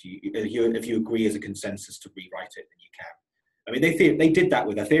 because if you agree as a consensus to rewrite it, then you can. I mean, they did that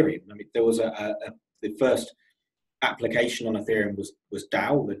with Ethereum. I mean, there was the first application on Ethereum was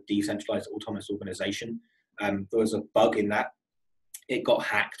DAO, the Decentralized Autonomous Organization. There was a bug in that. It got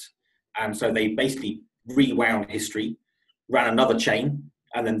hacked. And so they basically rewound history, ran another chain,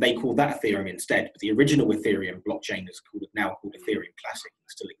 and then they called that Ethereum instead. But the original Ethereum blockchain is now called Ethereum Classic, and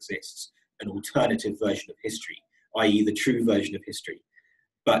still exists, an alternative version of history, i.e. the true version of history.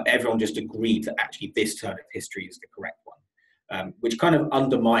 But everyone just agreed that actually this turn of history is the correct one, which kind of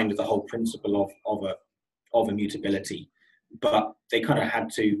undermined the whole principle of immutability. But they kind of had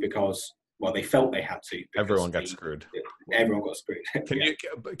to, because, well, they felt they had to. Everyone got screwed. Everyone got screwed.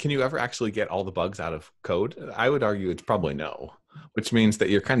 Can you ever actually get all the bugs out of code? I would argue it's probably no, which means that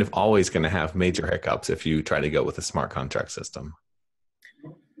you're kind of always going to have major hiccups if you try to go with a smart contract system.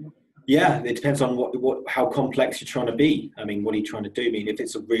 Yeah, it depends on how complex you're trying to be. I mean, what are you trying to do? I mean, if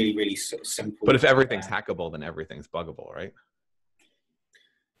it's a really, really simple... But if everything's hackable, then everything's buggable, right?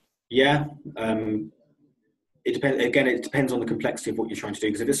 Yeah. It depends. Again, it depends on the complexity of what you're trying to do.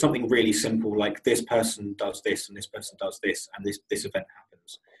 Because if it's something really simple, like this person does this and this person does this and this event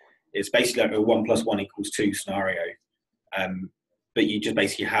happens, it's basically like a 1 + 1 = 2 scenario. But you just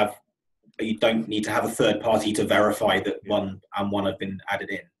basically you don't need to have a third party to verify that one have been added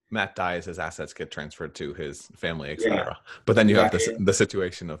in. Matt dies, his assets get transferred to his family, etc. But then you have the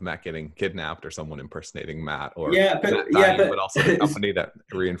situation of Matt getting kidnapped or someone impersonating Matt, or but also the company that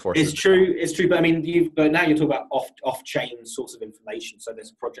reinforces. It's true. But I mean, but now you're talking about off-chain sorts of information. So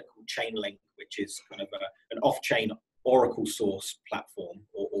there's a project called Chainlink, which is kind of an off-chain Oracle source platform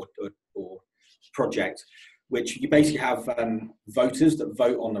or project, which you basically have voters that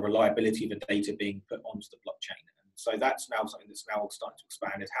vote on the reliability of the data being put onto the blockchain. So that's now something that's now starting to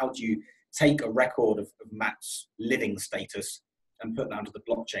expand, is how do you take a record of Matt's living status and put that onto the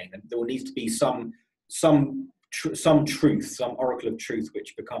blockchain? And there will need to be some truth, some oracle of truth,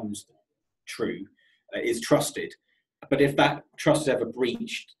 which becomes true, is trusted. But if that trust is ever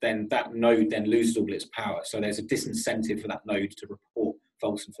breached, then that node then loses all its power. So there's a disincentive for that node to report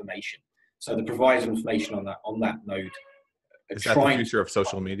false information. So the provider of information on that node. Is that the future of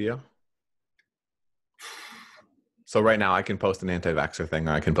social media? So right now I can post an anti-vaxxer thing,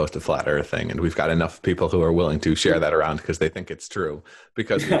 or I can post a flat earth thing, and we've got enough people who are willing to share that around because they think it's true,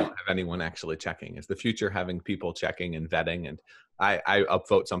 because we don't have anyone actually checking. Is the future having people checking and vetting? And I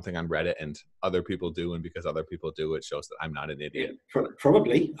upvote something on Reddit and other people do, and because other people do, it shows that I'm not an idiot. Yeah,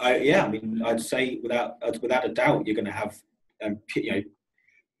 probably. I mean, I'd say without a doubt, you're going to have peer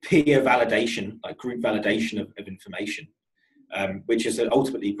validation, like group validation of information, which is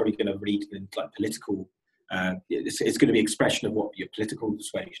ultimately probably going to lead to like political. It's going to be expression of what your political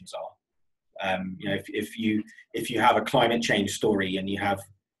persuasions are. If you have a climate change story and you have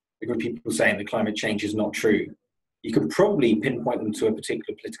a group of people saying that climate change is not true, you could probably pinpoint them to a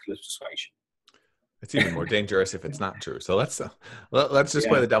particular political persuasion. It's even more dangerous if it's not true. So let's just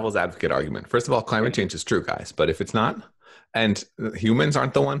play the devil's advocate argument. First of all, climate change is true, guys. But if it's not, and humans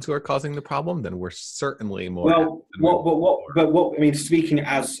aren't the ones who are causing the problem, then we're certainly more. Well, I mean, speaking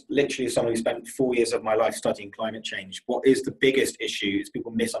as literally someone who spent 4 years of my life studying climate change, what is the biggest issue is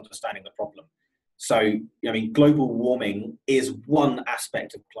people misunderstanding the problem. So, I mean, global warming is one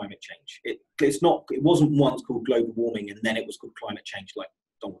aspect of climate change. It wasn't once called global warming and then it was called climate change, like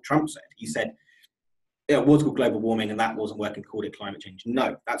Donald Trump said. He said it was called global warming and that wasn't working, called it climate change.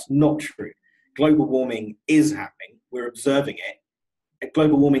 No, that's not true. Global warming is happening. We're observing it.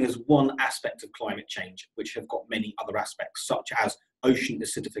 Global warming is one aspect of climate change, which have got many other aspects, such as ocean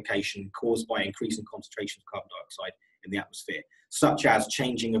acidification caused by increasing concentrations of carbon dioxide in the atmosphere, such as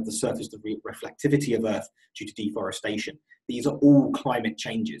changing of the surface of the reflectivity of Earth due to deforestation. These are all climate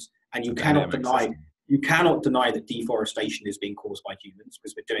changes, and you cannot deny that deforestation is being caused by humans,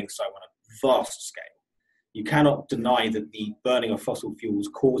 because we're doing so on a vast scale. You cannot deny that the burning of fossil fuels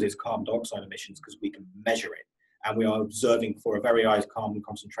causes carbon dioxide emissions because we can measure it. And we are observing for a very high carbon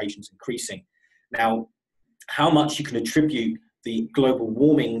concentrations increasing. Now, how much you can attribute the global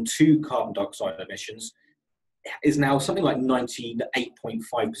warming to carbon dioxide emissions is now something like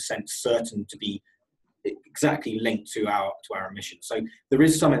 98.5% certain to be exactly linked to our emissions. So there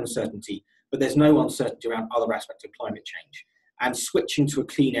is some uncertainty, but there's no uncertainty around other aspects of climate change. And switching to a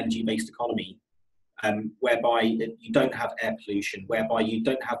clean energy-based economy, whereby you don't have air pollution, whereby you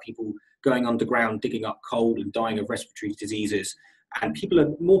don't have people going underground, digging up coal and dying of respiratory diseases, and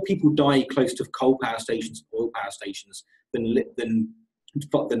more people die close to coal power stations, oil power stations than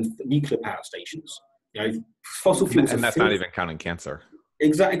nuclear power stations. You know, fossil fuels, and that's not even counting cancer.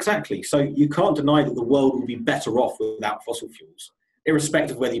 Exactly. So you can't deny that the world will be better off without fossil fuels,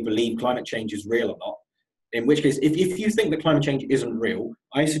 irrespective of whether you believe climate change is real or not. In which case, if you think that climate change isn't real,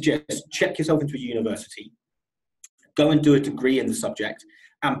 I suggest check yourself into a university, go and do a degree in the subject,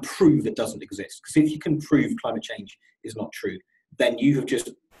 and prove it doesn't exist. Because if you can prove climate change is not true, then you have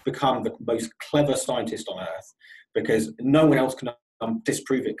just become the most clever scientist on earth, because no one else can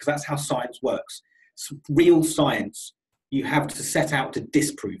disprove it, because that's how science works. So real science, you have to set out to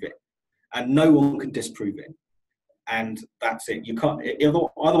disprove it, and no one can disprove it. And that's it. You can't.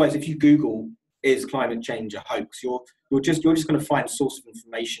 Otherwise, if you Google "is climate change a hoax?" you're just going to find source of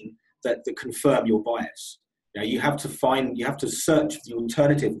information that confirm your bias. You know, you have to search for the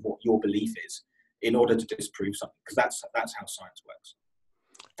alternative of what your belief is in order to disprove something, because that's how science works.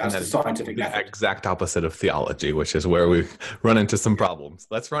 That's the scientific method. Exact opposite of theology, which is where we run into some problems.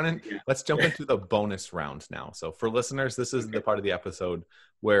 Let's jump into the bonus round now. So for listeners, this is the part of the episode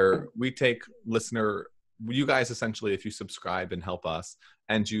where we take you guys essentially, if you subscribe and help us,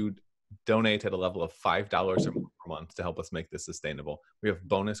 and you donate at a level of $5 or more per month to help us make this sustainable, we have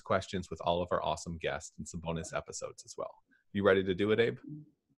bonus questions with all of our awesome guests and some bonus episodes as well. You ready to do it, Abe?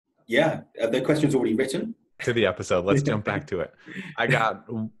 Yeah, the question's already written. To the episode. Let's jump back to it. I got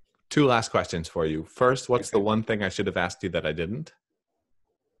 2 last questions for you. First, what's the one thing I should have asked you that I didn't?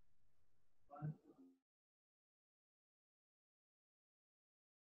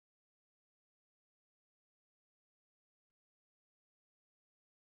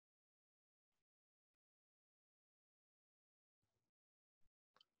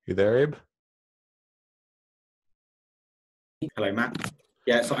 You there, Abe? Hello, Matt.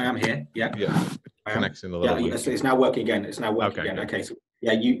 Yes, I am here. Yeah. Connection a little weak. It's now working again. Okay, again. Good. Okay, so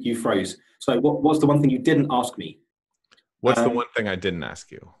yeah, you froze. So what's the one thing you didn't ask me? What's the one thing I didn't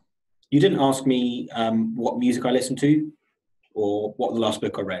ask you? You didn't ask me what music I listened to, or what the last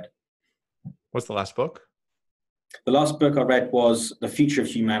book I read. What's the last book? The last book I read was The Future of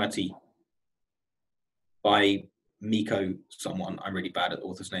Humanity by Miko someone. I'm really bad at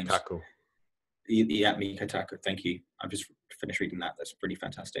authors' names. Taku. Yeah, Miko Taku. Thank you. I've just finished reading that. That's pretty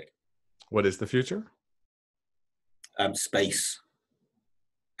fantastic. What is the future? Space.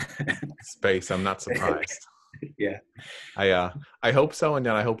 Space. I'm not surprised. Yeah. I hope so, and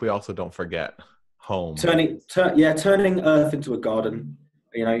yet I hope we also don't forget home. Turning Earth into a garden.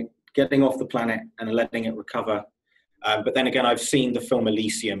 You know, getting off the planet and letting it recover. But then again, I've seen the film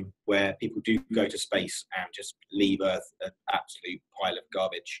Elysium, where people do go to space and just leave Earth an absolute pile of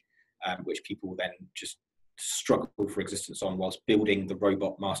garbage, which people then just struggle for existence on, whilst building the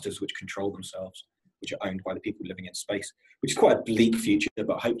robot masters which control themselves, which are owned by the people living in space, which is quite a bleak future,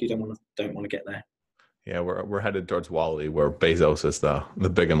 but hopefully don't want to get there. Yeah, we're headed towards Wall-E, where Bezos is the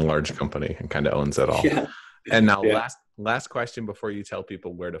big and large company and kind of owns it all. Yeah. And now last question before you tell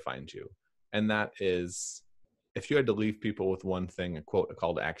people where to find you. And that is, if you had to leave people with one thing, a quote, a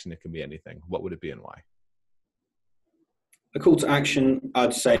call to action, it can be anything, what would it be and why? A call to action,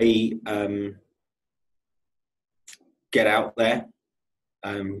 I'd say get out there,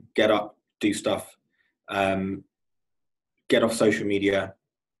 get up, do stuff, get off social media,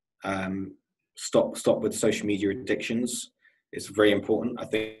 stop with social media addictions. It's very important. I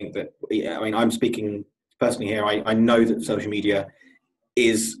think that, I'm speaking personally here. I know that social media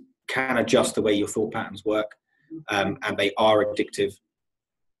can adjust the way your thought patterns work, and they are addictive.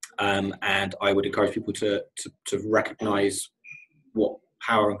 And I would encourage people to recognize what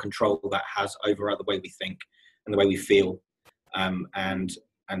power and control that has over the way we think and the way we feel, and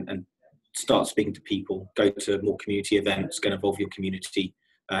start speaking to people, go to more community events, get involved in your community,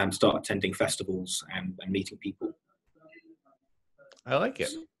 start attending festivals and meeting people. I like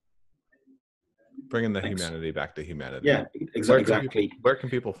it. Bringing the humanity back to humanity. Yeah, exactly. Where can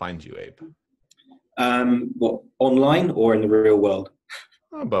people find you, Abe? What, online or in the real world?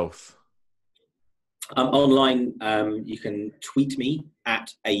 Both. Online, you can tweet me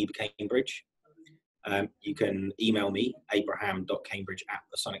at Abe Cambridge. you can email me,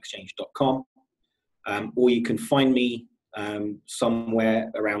 abraham.cambridge@thesunexchange.com, or you can find me somewhere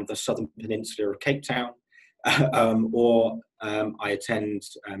around the southern peninsula of Cape Town, or I attend,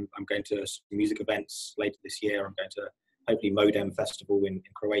 I'm going to some music events later this year. I'm going to hopefully Modem Festival in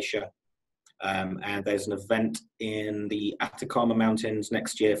Croatia. And there's an event in the Atacama Mountains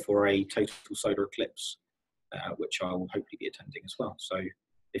next year for a total solar eclipse, which I will hopefully be attending as well. So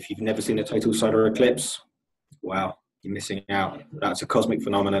if you've never seen a total solar eclipse, wow, you're missing out. That's a cosmic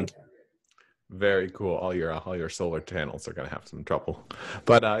phenomenon. Very cool. All your solar panels are going to have some trouble.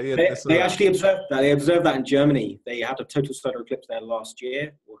 But yeah, they actually observed that. They observed that in Germany. They had a total solar eclipse there last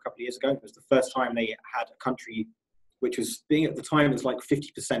year or a couple of years ago. It was the first time they had a country which was being at the time it was like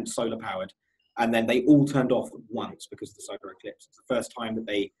 50% solar powered, and then they all turned off at once because of the solar eclipse. It's the first time that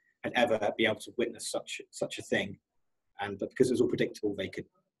they had ever been able to witness such a thing, but because it was all predictable, they could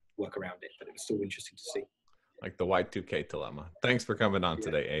work around it. But it was still interesting to see. Like the Y2K dilemma. Thanks for coming on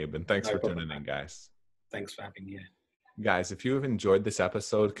today, Abe, and thanks for tuning in, guys. Thanks for having me. Guys, if you have enjoyed this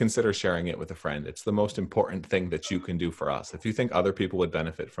episode, consider sharing it with a friend. It's the most important thing that you can do for us. If you think other people would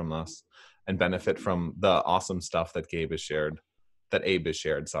benefit from us and benefit from the awesome stuff that Abe has shared,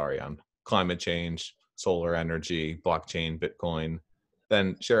 on climate change, solar energy, blockchain, Bitcoin,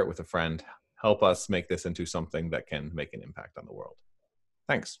 then share it with a friend. Help us make this into something that can make an impact on the world.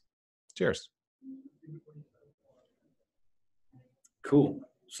 Thanks. Cheers. Cool.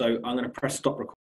 So I'm going to press stop recording.